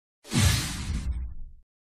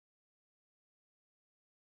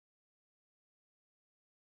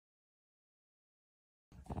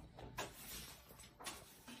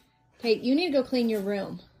Okay, you need to go clean your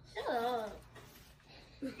room. Shut up.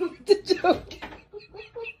 The joke.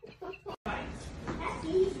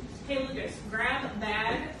 Hey, Lucas, grab a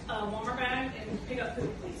bag, a Walmart bag, and pick up food,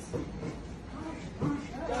 please.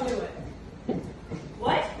 Go do it.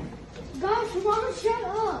 What? Gosh, Mom, shut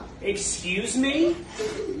up. Excuse me?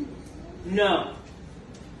 No.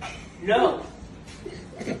 No.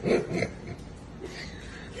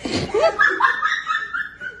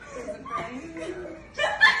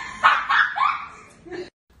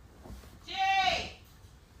 Jay!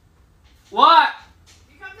 What?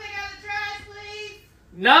 You come take out the trash, please?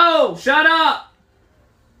 No! Shut up!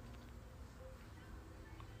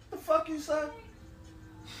 The fuck you say?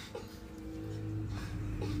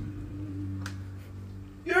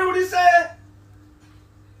 You heard what he said?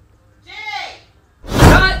 Jay!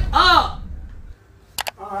 Shut up!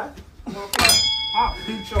 Alright. I'll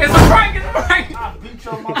beat your It's a prank! It's a prank! I'll beat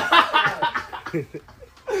your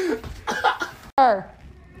motherfucker.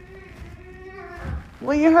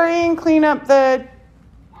 Will you hurry and clean up the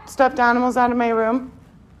stuffed animals out of my room?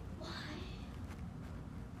 Why?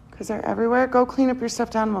 Because they're everywhere. Go clean up your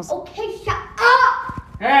stuffed animals. Okay, shut up.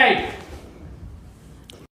 Hey!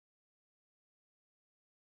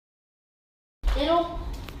 It'll.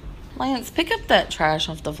 Lance, pick up that trash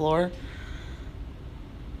off the floor.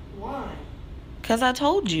 Why? Because I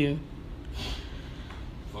told you.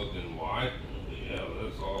 Fucking white? Yeah,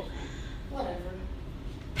 that's awesome. Whatever.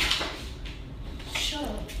 Shut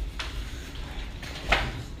up.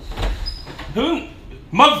 Who?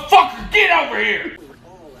 Motherfucker, get over here!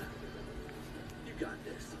 You got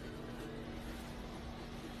this.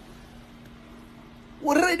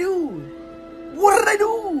 What did I do? What did I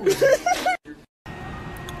do?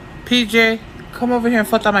 PJ, come over here and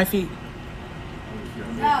foot on my feet.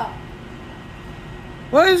 No.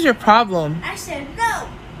 What is your problem? I said no.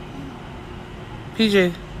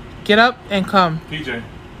 PJ, get up and come. PJ,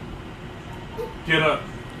 get up.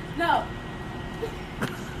 No.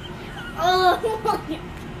 Oh.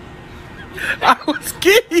 I was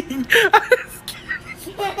kidding.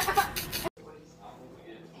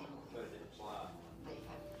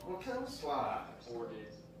 What kind of slide?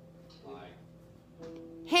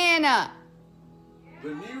 Hannah,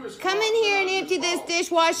 The newest come in here and empty this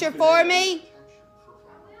dishwasher for me.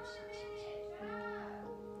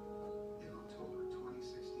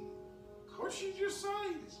 What'd she just say?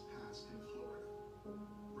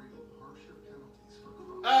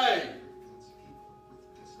 Hey!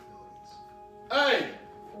 Hey!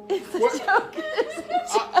 It's a What? joke. It's a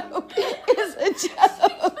joke. It's a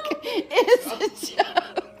joke. It's a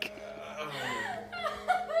joke.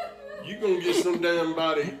 You gonna get some damn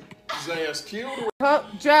body's ass killed? Oh,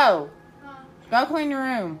 Joe, go clean your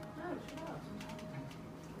room.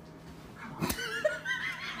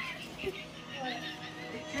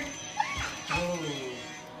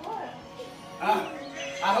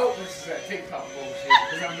 I hope this is that TikTok bullshit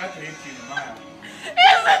because I'm not gonna hit you in the mouth.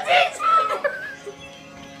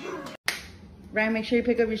 Ryan, make sure you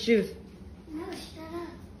pick up your shoes. No, shut up.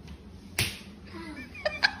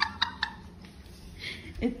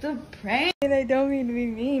 It's a prank. I don't mean to be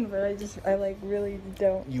mean, but I like really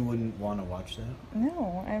don't. You wouldn't want to watch that?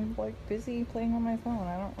 No, I'm like busy playing on my phone.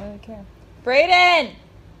 I don't really care. Brayden!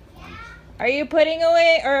 Are you putting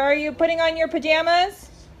away, or are you putting on your pajamas?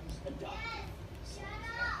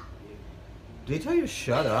 Did he tell you to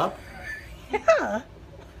shut up? Yeah.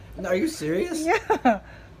 Are you serious? Yeah.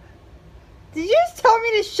 Did you just tell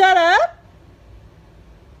me to shut up?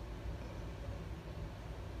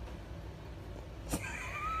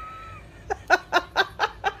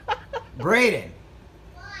 Brayden!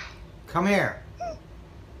 Come here.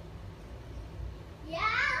 Yeah?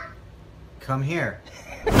 Come here.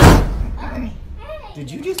 Hey.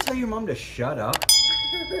 Did you just tell your mom to shut up?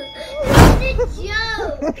 It's a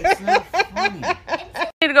joke. It's not funny.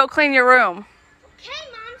 You need to go clean your room. Okay,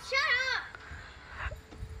 Mom, shut up.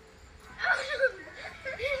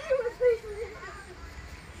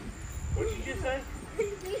 What'd you just say?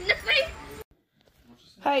 Nothing.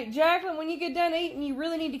 Hey, Jacqueline, when you get done eating, you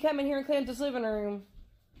really need to come in here and clean up this living room.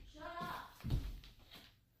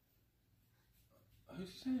 Who's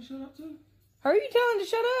she saying shut up to? Who are you telling to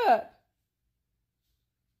shut up?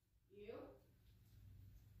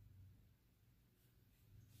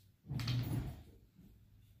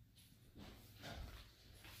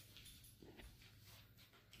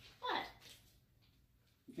 What?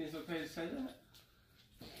 You think it's okay to say that?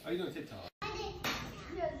 Are you doing TikTok?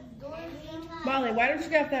 Molly, why don't you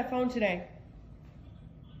get off that phone today?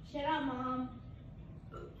 Shut up, Mom.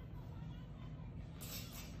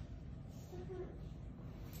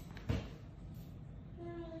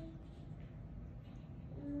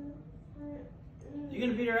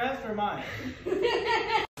 or mine?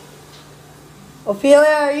 Ophelia,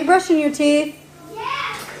 are you brushing your teeth?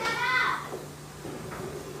 Yeah, shut up.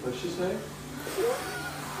 What'd she say?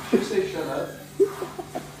 Did she say shut up?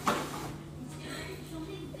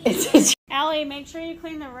 Allie, make sure you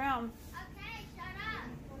clean the room. Okay, shut up.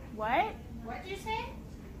 What? What'd you say?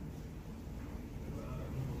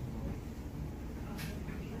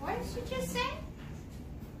 What did you just say?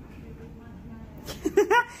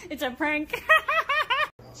 It's a prank.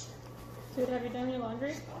 Dude, have you done your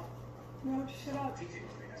laundry? No, shut up.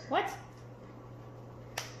 What?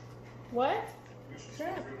 What? Shut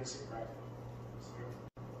up.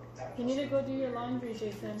 You need to go do your laundry,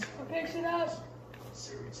 Jason. Okay, shut up.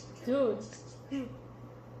 Dude. Did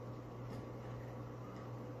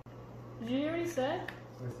you hear what he said?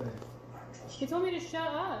 He told me to shut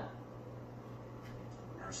up.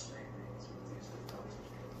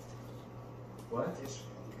 What?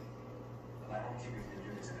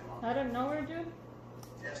 Out of nowhere, dude?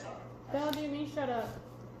 The hell do you mean shut up?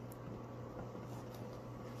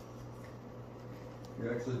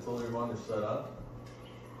 You actually told your mom to shut up?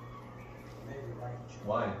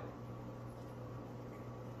 Why?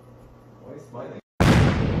 Why are you smiling?